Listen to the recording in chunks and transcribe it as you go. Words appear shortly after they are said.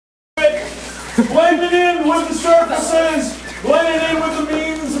Blending in with the surfaces, blending in with the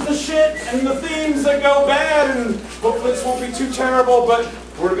memes of the shit and the themes that go bad, and hopefully this won't be too terrible, but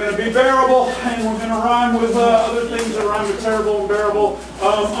we're going to be bearable, and we're going to rhyme with other things that rhyme with terrible and bearable,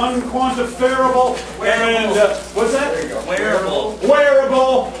 unquantifiable, and what's that? There you go. Wearable.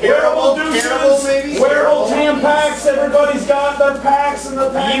 Wearable douches, maybe? wearable tampons. Everybody's got their packs and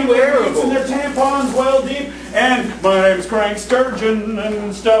their packs and their tampons well deep. And my name's Crank Sturgeon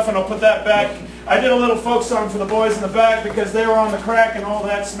and stuff, and I'll put that back. I did a little folk song for the boys in the back because they were on the crack and all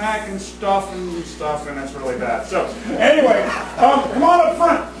that smack and stuff, and that's really bad. So, anyway, come on up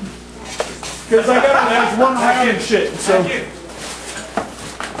front. Because I got to run around and shit. So.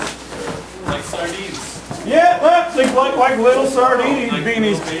 Like sardines. Yeah, well, think like little sardine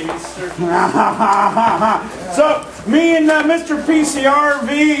beanies. So, me and Mr.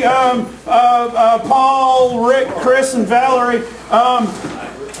 PCRV, Paul, Rick, Chris, and Valerie,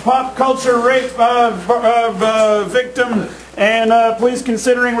 pop culture rape victim, and please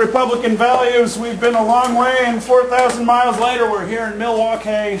considering Republican values, we've been a long way, and 4,000 miles later, we're here in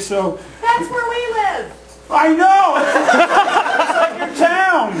Milwaukee, so... That's where we live! I know! It's like your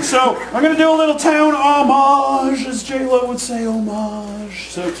town! So, I'm going to do a little town homage, as J-Lo would say, homage.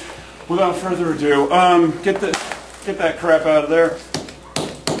 So, without further ado, get that crap out of there.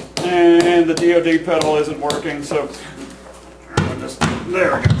 And the DOD pedal isn't working, so...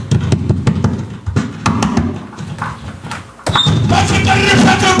 There we go.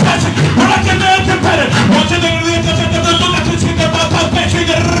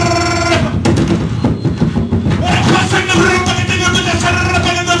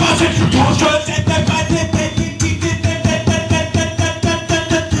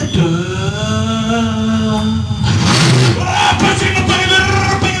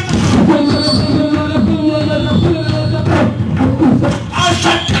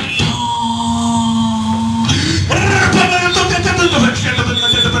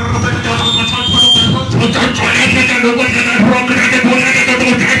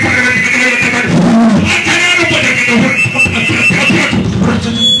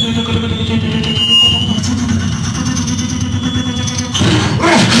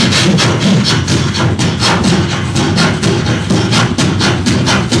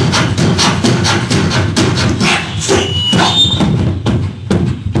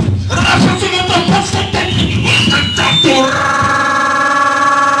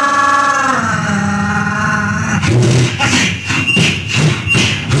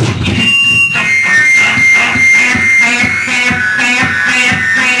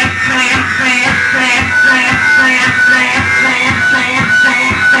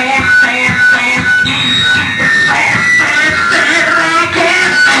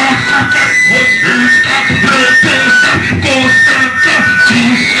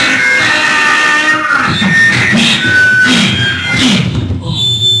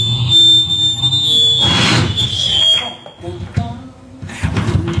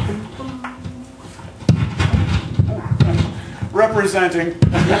 Representing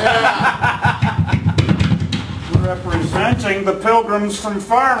the pilgrims from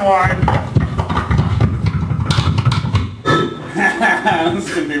far and wide. This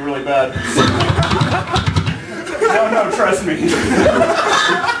is going to be really bad. No, trust me.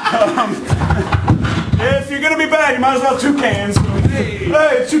 If you're going to be bad, you might as well have 2 cans.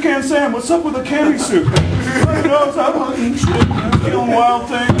 Hey, Toucan Sam, what's up with the candy soup? Who knows? I'm hunting shit. I'm killing wild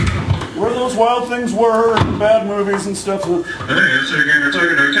things. Where those wild things were in bad movies and stuff. So, hey, it's again, you're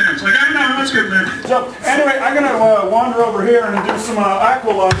talking to a can. It's like, I know, that's good, man. So, anyway, I'm going to wander over here and do some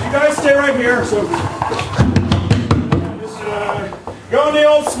aqualung. You guys stay right here. So, just go in the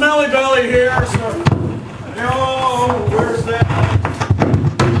old smelly belly here. So, oh, where's that?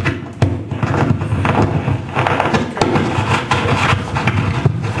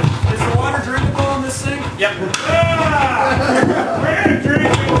 Is the water drinkable in this thing? Yep. We're going to drink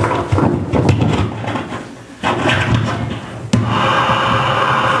it.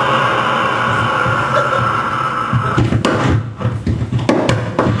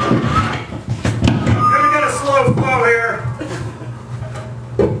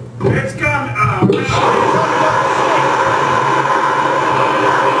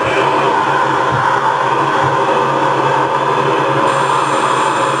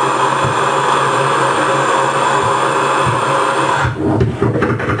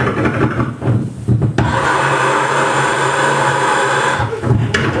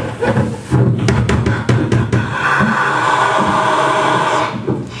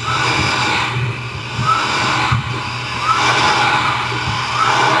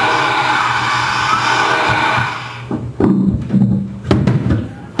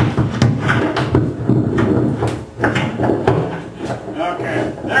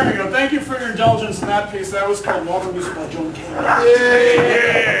 indulgence in that piece. That was called Modern Music by John Cage.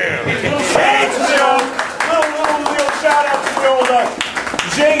 Yeah! Little shout out to the old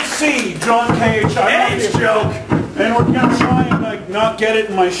JC, John Cage. Cage joke! And we're going to try and not get it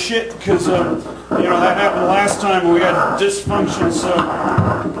in my shit because, you know, that happened last time when we had dysfunction, so...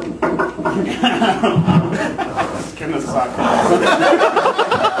 It's going to suck.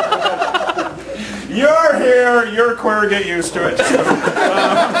 You're here, you're queer, get used to it. So,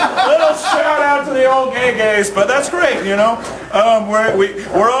 little shout out to the old gay gays, but that's great, you know.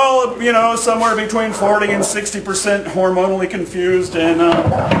 We're all, you know, somewhere between 40 and 60% hormonally confused, and,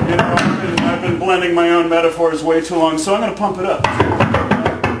 you know, I've been blending my own metaphors way too long, so I'm going to pump it up.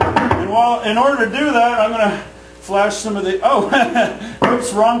 And while, in order to do that, I'm going to flash some of the, oh,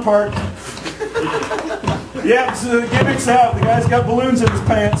 oops, wrong part. Yep, so the gimmick's out. The guy's got balloons in his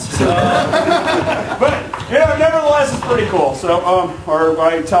pants. So. But, you know, nevertheless, it's pretty cool. So, or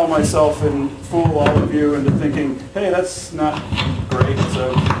I tell myself and fool all of you into thinking, hey, that's not great.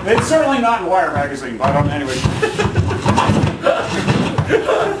 So, it's certainly not in Wire magazine, but anyway.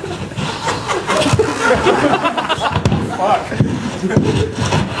 Fuck.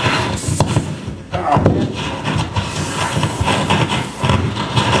 Oh.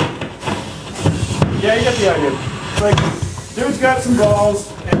 Yeah, you get the idea. It's like, dude's got some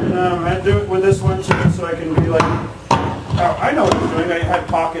balls, and I do it with this one too, so I can be like, oh, I know what I'm doing. I had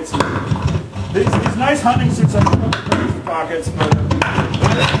pockets. And these nice hunting suits, I can put in pockets, but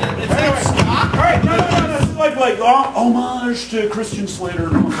anyway. All right, no, this is like homage to Christian Slater.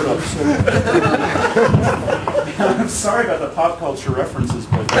 Pump it up. So. I'm sorry about the pop culture references,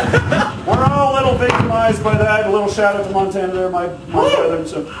 but we're all a little victimized by that. A little shout out to Montana there, my brother.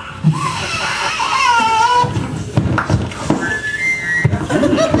 So.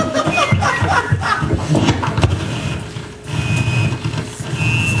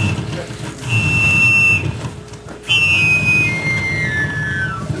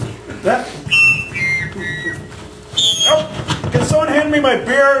 That. Oh, can someone hand me my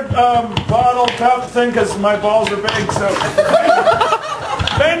beer bottle cup thing because my balls are big? So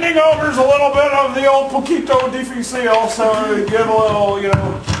bending over is a little bit of the old poquito difícil. So give a little, you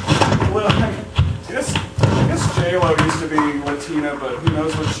know, I guess J-Lo used to be Latina, but who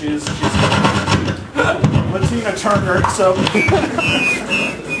knows what she is? She's Latina Turner. So.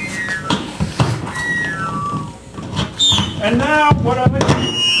 And now, what I'm going to do...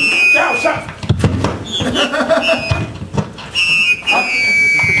 Now, shut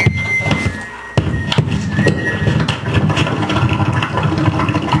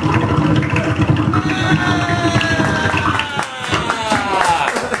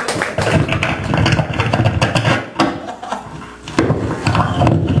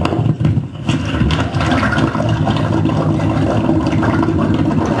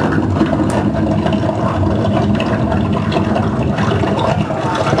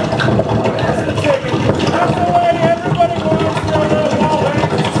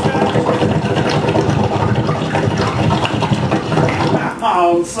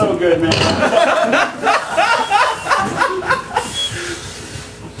Oh, so good, man.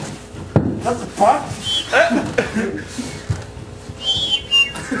 That's a pot?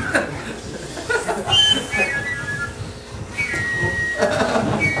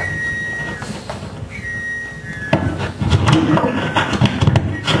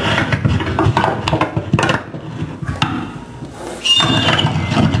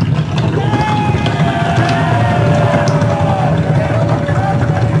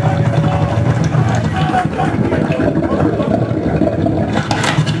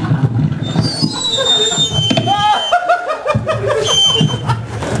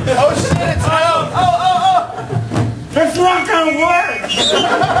 That's not gonna work!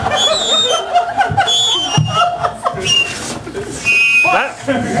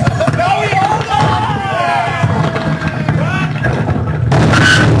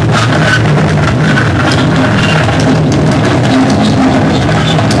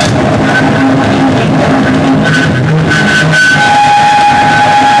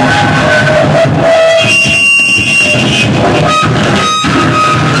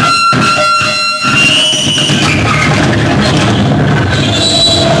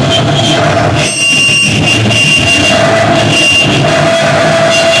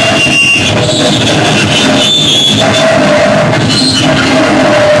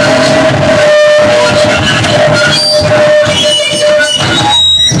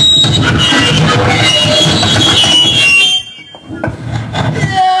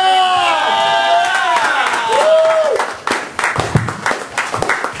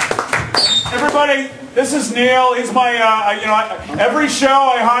 Everybody, this is Neil. He's my, every show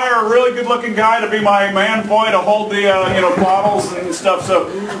I hire a really good-looking guy to be my man boy to hold the, bottles and stuff. So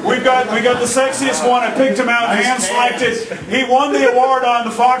we got the sexiest one. I picked him out, hand-selected. He won the award on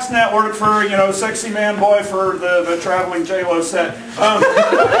the Fox Network for, sexy man boy for the traveling J-Lo set.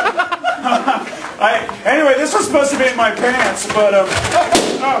 Anyway, this was supposed to be in my pants, but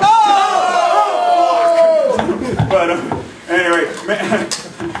anyway, man,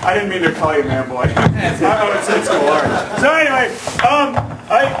 I didn't mean to call you man boy. It's Bullart. So anyway,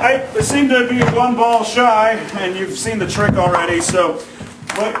 I seem to be one ball shy, and you've seen the trick already. So,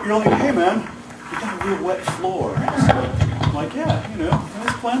 but you're like, hey man, you got a real wet floor. So I'm like, yeah, it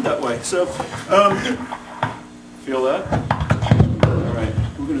was planned that way. So, feel that? All right,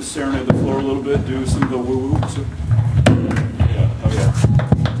 we're gonna serenade the floor a little bit, do some of the woo woo. So, yeah, oh yeah.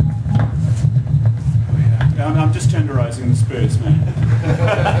 I'm just tenderizing the space, man.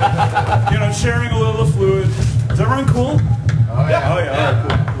 Sharing a little fluid. Is everyone cool? Oh yeah. Oh yeah. All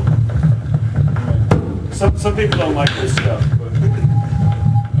right, cool. Some people don't like this stuff, but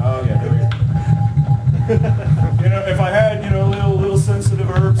oh yeah, there we go. If I had little sensitive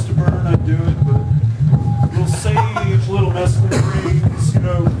herbs to burn, I'd do it. But little sage, little mescaline greens,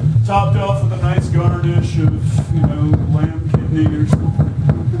 topped off with a nice garnish of lamb kidney or something.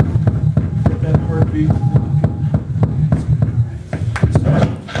 Get that heartbeat.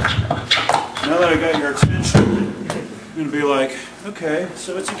 Now that I got your attention, I'm going to be like, okay,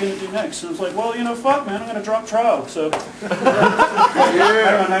 so what's he going to do next? And I was like, well, fuck, man, I'm going to drop trout. So, hang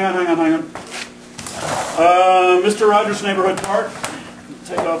on. Mr. Rogers' Neighborhood Park.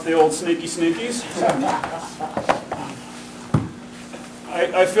 Take off the old sneakies.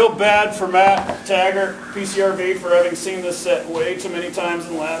 I feel bad for Matt Taggart, PCRV, for having seen this set way too many times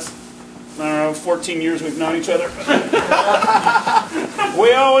in the last, 14 years we've known each other.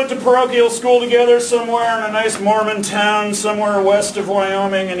 We all went to parochial school together somewhere in a nice Mormon town, somewhere west of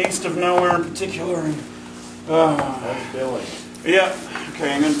Wyoming and east of nowhere in particular. That's Billy. Yeah.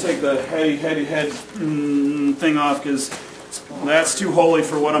 Okay, I'm going to take the head thing off because that's too holy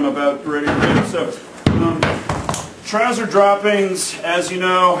for what I'm about ready to do. So, trouser droppings, as you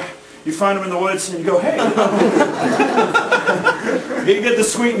know, you find them in the woods and you go, hey. You get the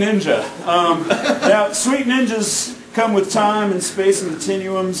sweet ninja. Now, sweet ninjas come with time and space and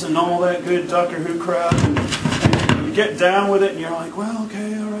continuums and all that good Doctor Who crap. And you get down with it and you're like, well,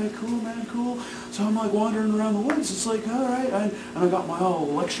 okay, all right, cool, man, cool. So I'm like wandering around the woods. It's like, all right, and I got my all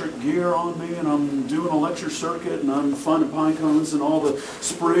electric gear on me, and I'm doing a lecture circuit, and I'm finding pine cones and all the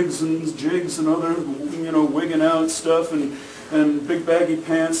sprigs and jigs and other, wigging out stuff and big baggy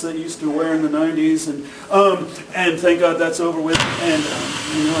pants that you used to wear in the 90s, and thank God that's over with. And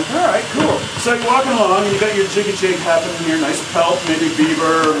you're like, all right, cool. So you're walking along, and you got your jiggy jig happening here, nice pelt, maybe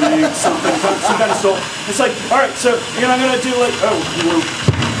beaver, or maybe something, some kind of soul. It's like, all right, so I'm gonna do like,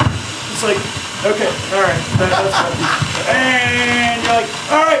 it's like. Okay, all right, that's and you're like,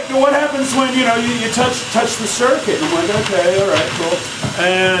 all right, well, what happens when, you touch the circuit? And I'm like, okay, all right, cool.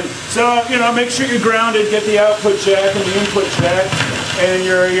 And so, make sure you're grounded, get the output jack and the input jack, and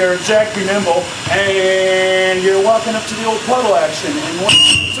your jack be nimble, and you're walking up to the old puddle action, and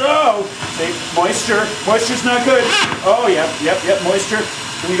see, moisture's not good. Oh, yep, moisture.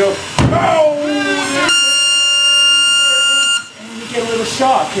 And you go, oh! Get a little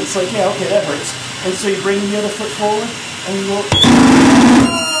shock. It's like, yeah, okay, that hurts. And so you bring the other foot forward, and you go,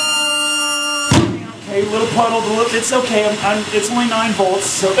 okay, little puddle, it's okay, it's only 9 volts,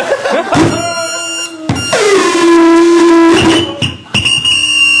 so.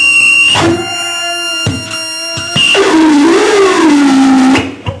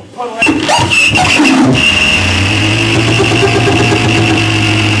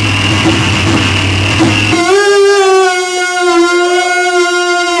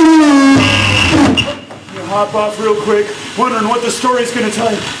 Hop off real quick, wondering what the story's going to tell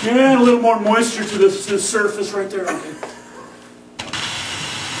you. Yeah, a little more moisture to the surface right there. Okay.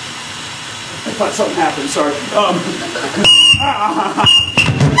 I thought something happened, sorry.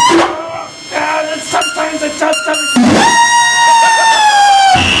 Sometimes it does something.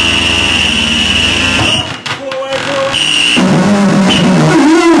 Pull away.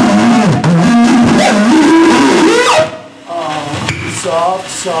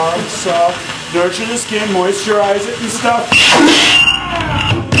 Soft. Nurture the skin, moisturize it and stuff.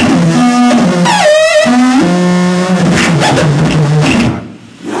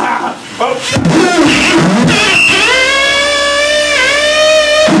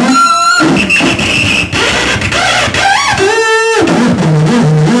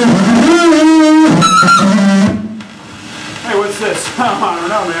 Hey, what's this? I don't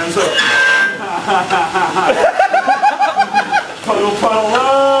know, man. man. So. Puddle, puddle,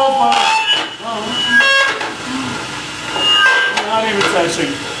 love. Not even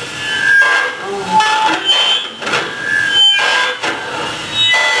touching.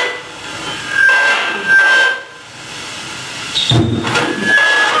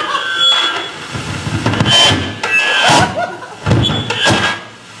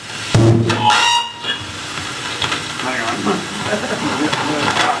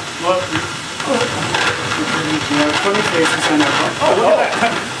 Funny faces I know. Oh, look at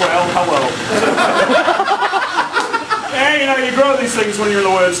that. Well, hello. Hey, you know, you grow these things when you're in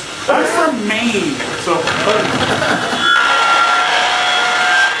the woods. I'm from Maine, so...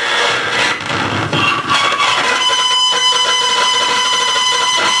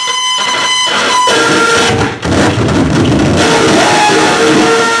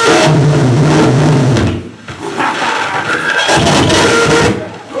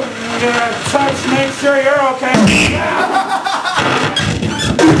 touch, make sure you're okay.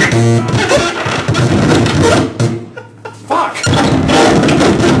 Fuck.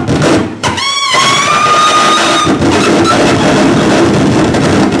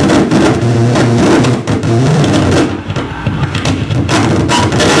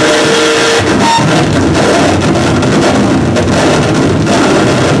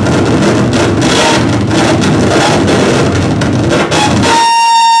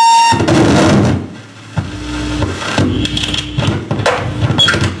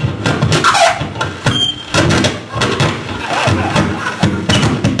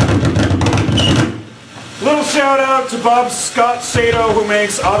 Shout out to Bob Scott Sato, who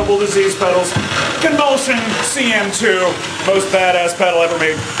makes Audible Disease pedals. Convulsion CM2, most badass pedal ever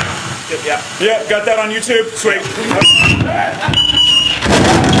made. Yep, got that on YouTube. Sweet.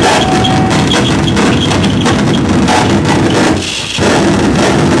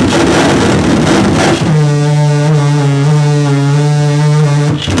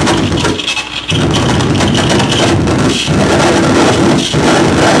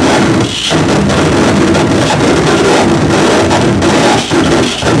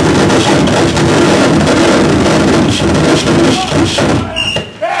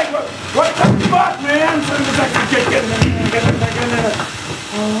 What the fuck, man? Get in there.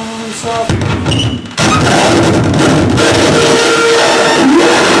 Oh, I'm soft.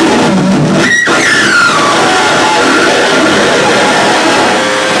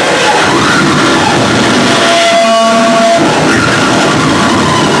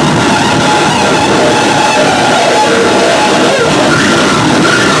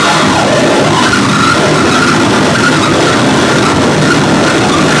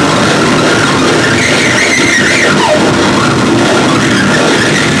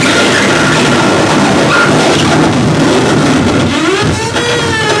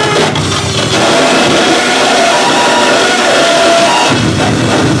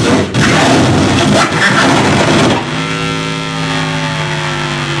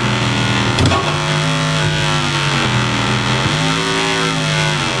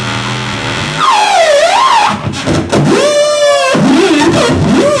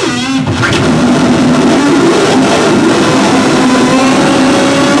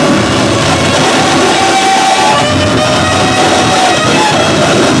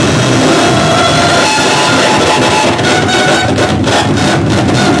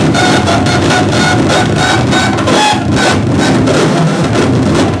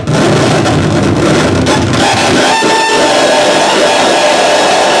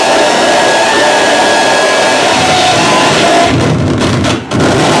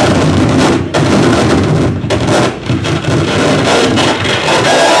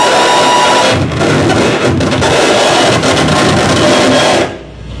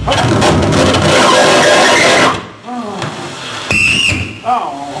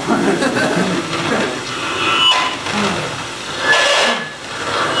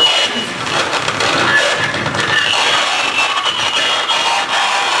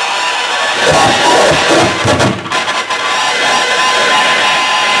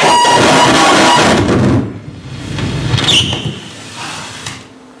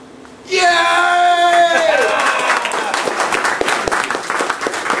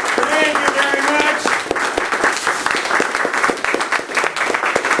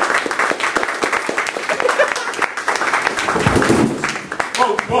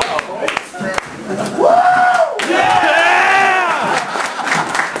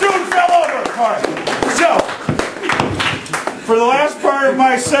 For the last part of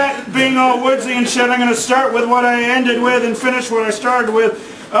my set, being all woodsy and shit, I'm going to start with what I ended with and finish what I started with,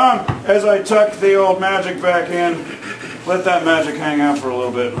 as I tuck the old magic back in. let that magic hang out for a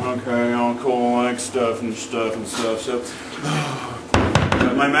little bit. Okay, all cool, like stuff and stuff and stuff. So,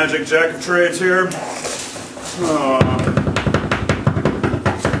 got my magic jack of trades here.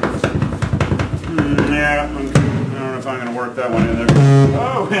 Yeah, I don't know if I'm going to work that one in there.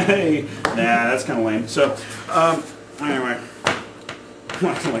 Oh, hey! Nah, that's kind of lame. So, anyway.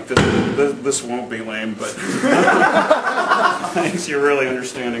 Like this won't be lame, but thanks, you're really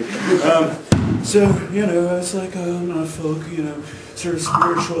understanding. So, you know, it's like a folk, you know, sort of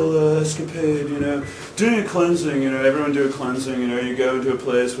spiritual escapade, you know, doing a cleansing, you know, everyone do a cleansing, you know, you go to a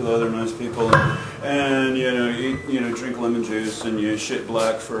place with other nice people and you know, you drink lemon juice and you shit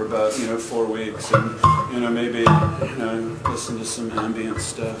black for about, 4 weeks and, maybe, listen to some ambient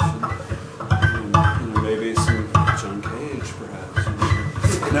stuff and maybe some John Cage, perhaps.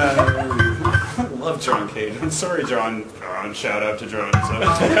 No, I love John Cage. I'm sorry, John. Shout out to John. So,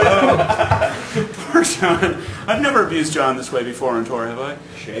 poor John. I've never abused John this way before on tour, have I?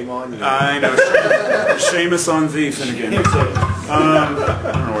 Shame on you. I know. Seamus on thee, Finnegan. I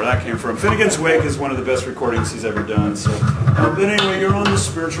don't know where that came from. Finnegan's Wake is one of the best recordings he's ever done. So, but anyway, you're on this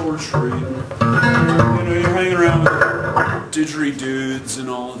spiritual retreat. And, you're hanging around with didgeridoos and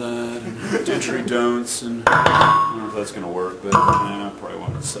all of that, and didgeridon'ts, and I don't know if that's going to work, but probably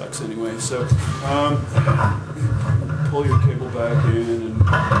won't. It sucks anyway. So, pull your cable back in, and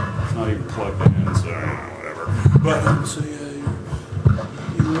it's not even plugged in, so whatever. But, so yeah,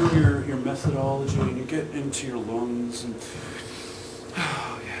 you learn your methodology, and you get into your lungs, and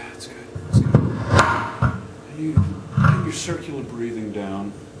oh yeah, it's good. It's good. And you get your circular breathing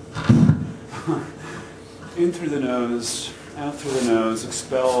down. In through the nose, out through the nose,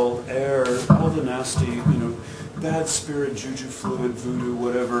 expel air, all the nasty, bad spirit, juju fluid, voodoo,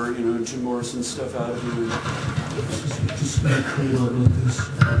 whatever, Jim Morrison stuff out of you. Just cradle it like this.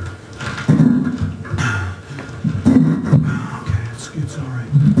 Okay, it's all right.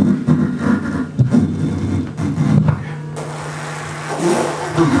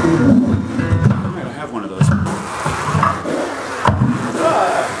 I have one of those.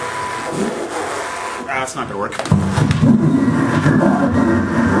 That's not going to work.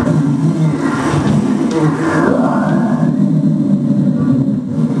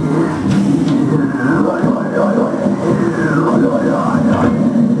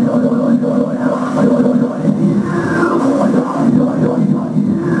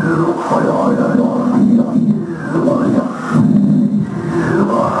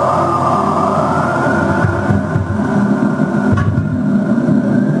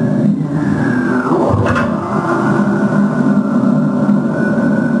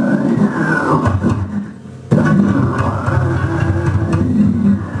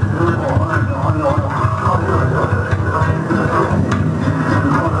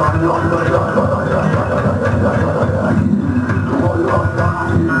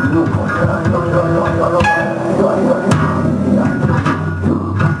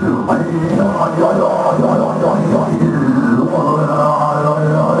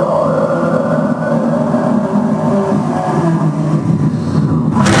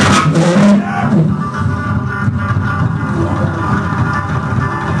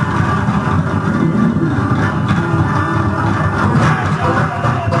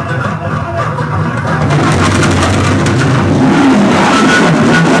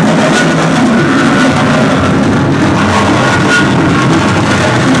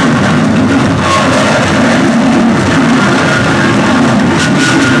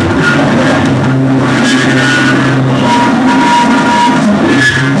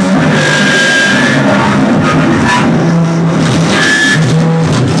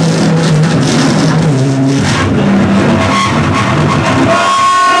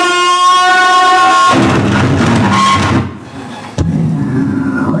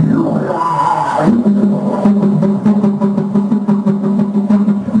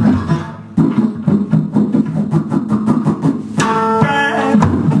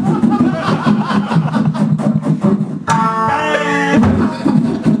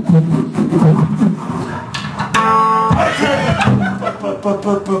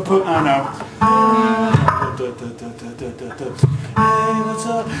 Oh no. Hey, what's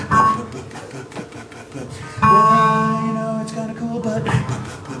up? Well, it's kind of cool, but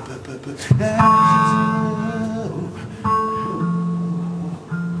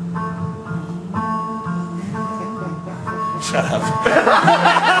shut up.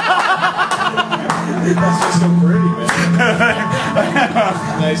 That's just so pretty, man.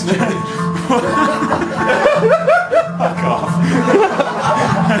 Nice name. Fuck off.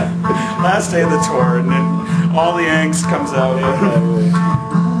 Last day of the tour, and then all the angst comes out.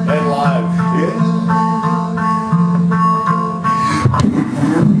 And live. Yeah.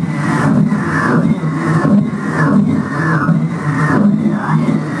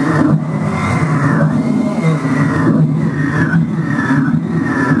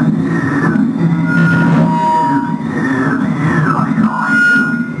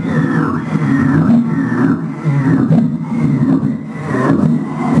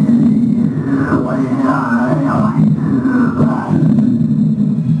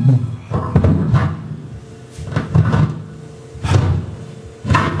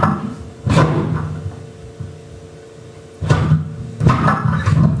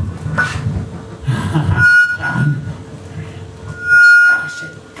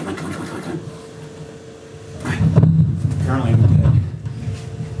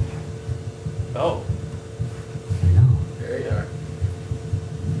 Oh. I know. There you are.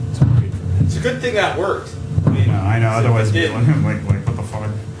 It's a good thing that worked. No, I know. Otherwise, it we'd be didn't. like, what the fuck?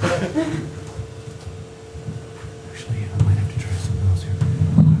 Actually, I might have to try something else here.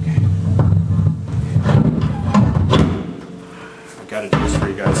 Okay. I've got to do this for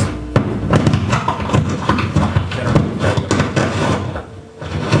you guys.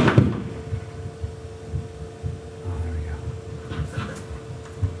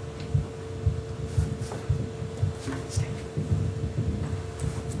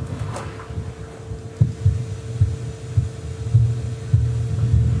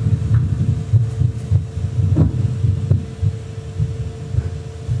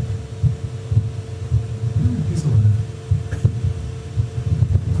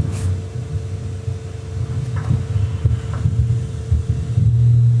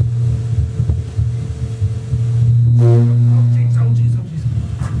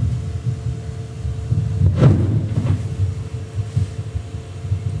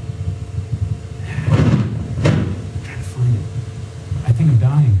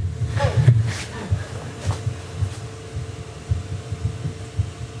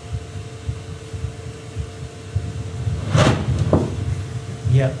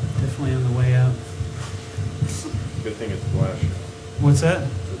 Yep, definitely on the way out. Good thing it's the last show. What's that?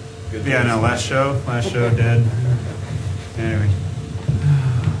 Good Yeah, thing no, it's last show dead. Anyway.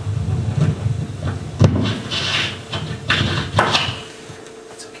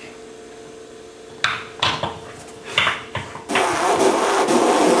 It's okay.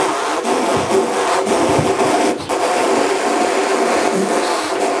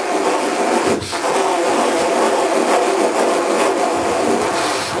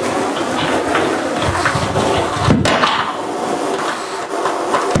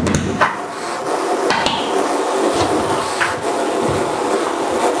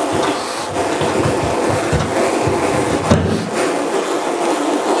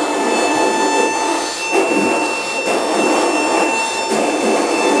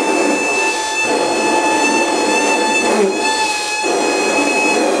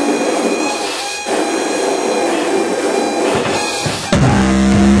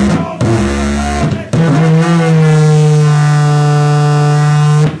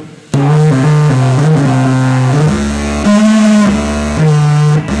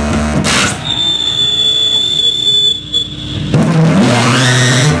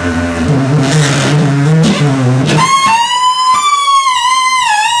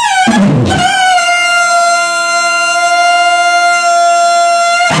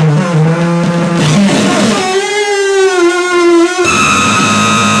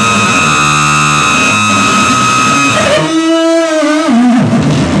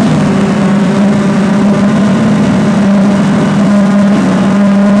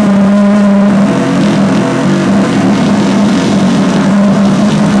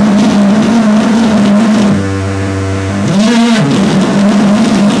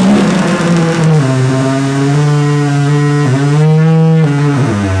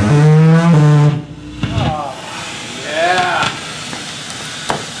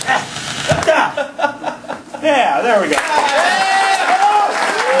 Yeah, there we go.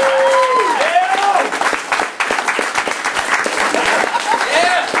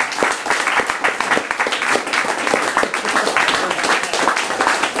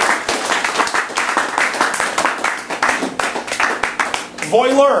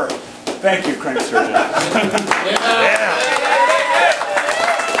 Voileur. Thank you, Crank Sturgeon.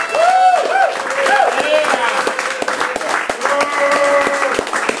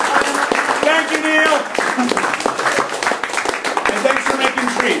 Thank you, Neil. And thanks for making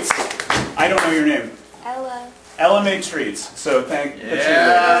treats. I don't know your name. Ella. Ella made treats, so thank the treat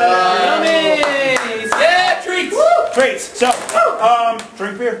Yummies! Yeah, treats! Treats. So,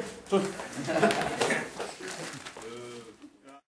 drink beer.